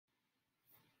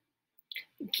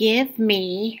Give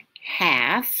Me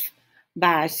Half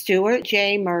by Stuart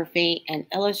J. Murphy and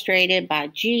illustrated by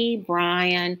G.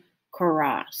 Brian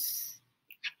Karras.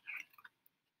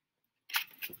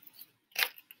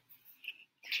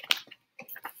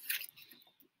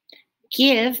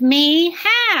 Give me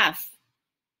half.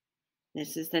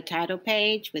 This is the title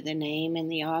page with the name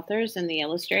and the authors and the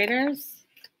illustrators.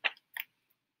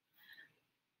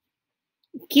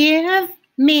 Give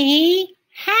me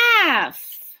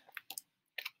half.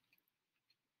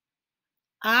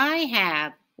 I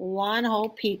have one whole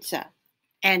pizza,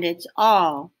 and it's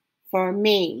all for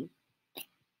me.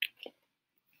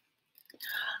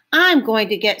 I'm going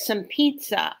to get some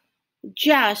pizza.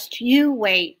 Just you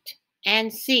wait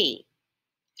and see.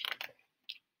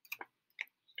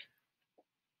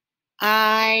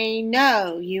 I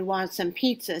know you want some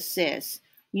pizza, sis.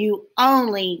 You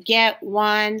only get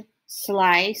one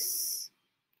slice.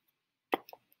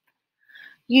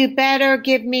 You better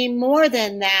give me more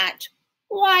than that.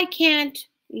 Why can't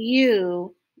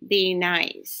you be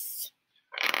nice?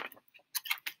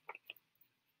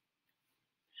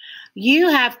 You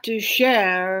have to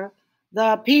share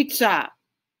the pizza.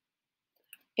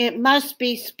 It must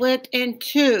be split in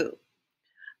two.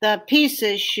 The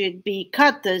pieces should be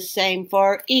cut the same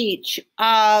for each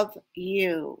of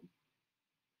you.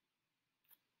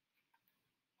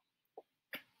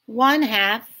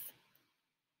 1/2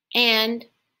 and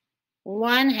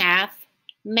 1/2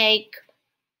 make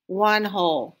one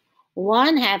whole.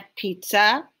 1/2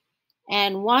 pizza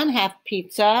and 1/2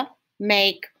 pizza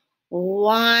make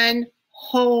one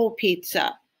whole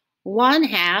pizza.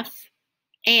 1/2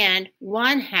 and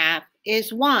 1/2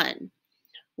 is 1.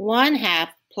 1/2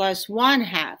 plus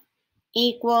 1/2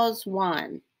 equals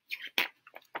 1.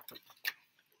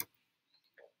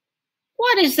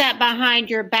 What is that behind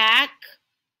your back?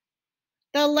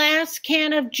 The last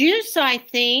can of juice, I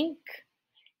think.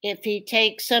 If he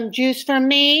takes some juice from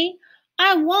me,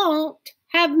 I won't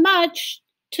have much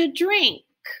to drink.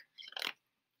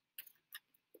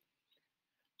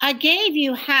 I gave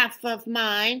you half of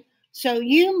mine, so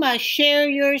you must share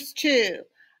yours too.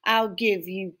 I'll give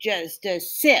you just a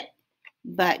sip,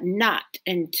 but not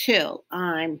until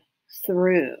I'm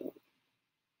through.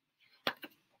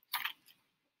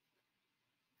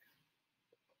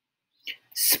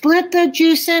 Split the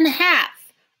juice in half.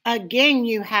 Again,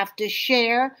 you have to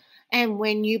share, and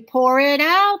when you pour it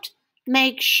out,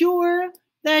 make sure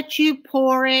that you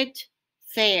pour it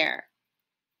fair.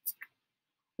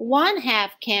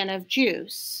 1/2 can of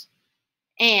juice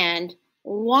and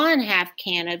 1/2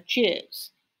 can of juice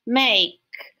make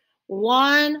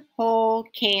one whole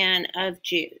can of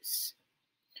juice.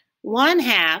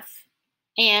 1/2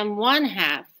 and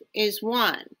 1/2 is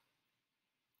 1.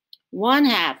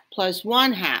 1/2 plus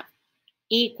 1/2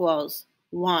 equals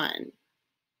 1.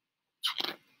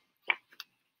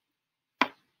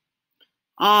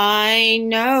 I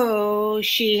know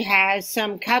she has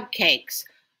some cupcakes.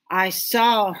 I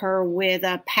saw her with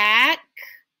a pack.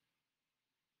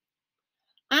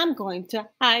 I'm going to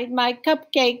hide my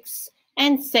cupcakes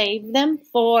and save them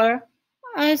for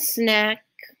a snack.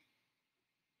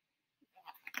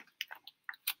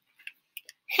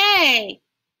 Hey,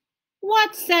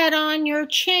 what's that on your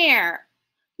chair?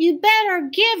 You better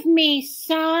give me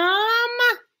some.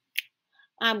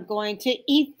 I'm going to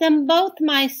eat them both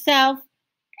myself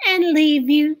and leave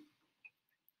you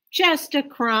just a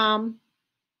crumb.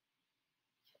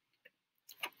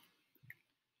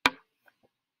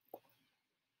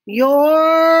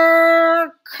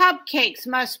 Your cupcakes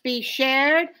must be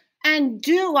shared, and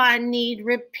do I need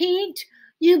repeat?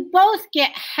 You both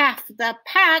get half the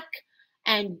pack,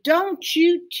 and don't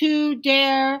you two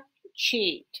dare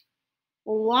cheat.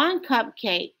 1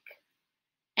 cupcake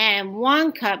and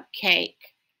 1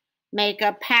 cupcake make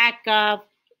a pack of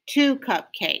 2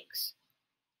 cupcakes.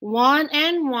 1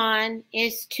 and 1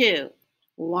 is 2.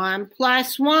 1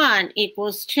 plus 1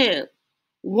 equals 2.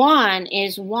 1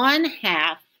 is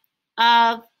 1/2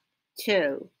 of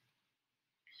 2.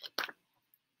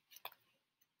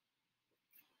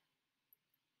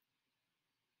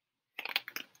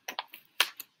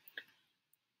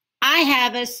 I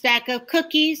have a stack of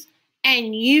cookies,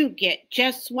 and you get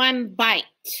just 1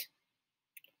 bite.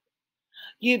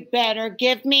 You better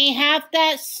give me half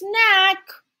that snack,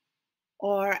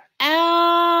 or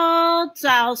else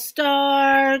I'll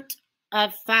start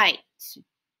a fight.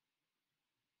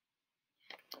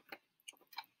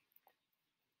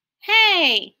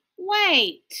 Hey,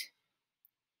 wait.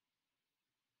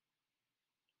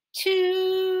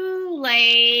 Too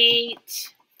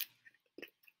late.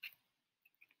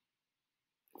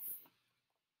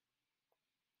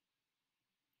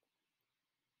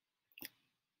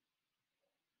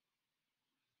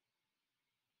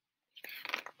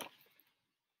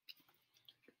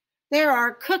 There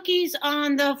are cookies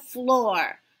on the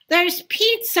floor. There's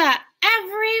pizza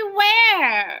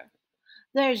everywhere.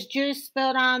 There's juice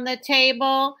spilled on the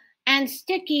table and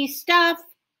sticky stuff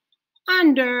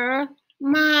under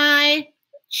my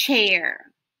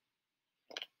chair.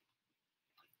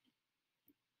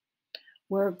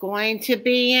 We're going to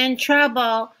be in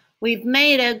trouble. We've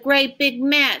made a great big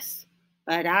mess,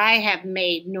 but I have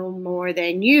made no more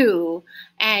than you,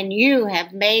 and you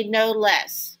have made no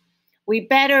less. We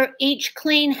better each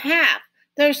clean half.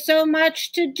 There's so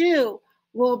much to do.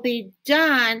 We'll be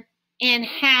done in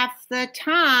half the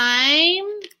time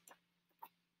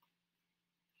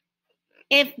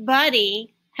if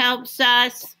Buddy helps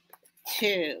us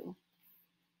too.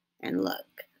 And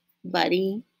look,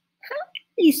 Buddy,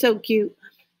 he's so cute.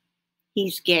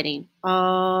 He's getting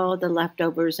all the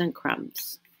leftovers and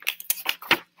crumbs.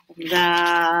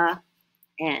 The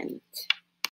end.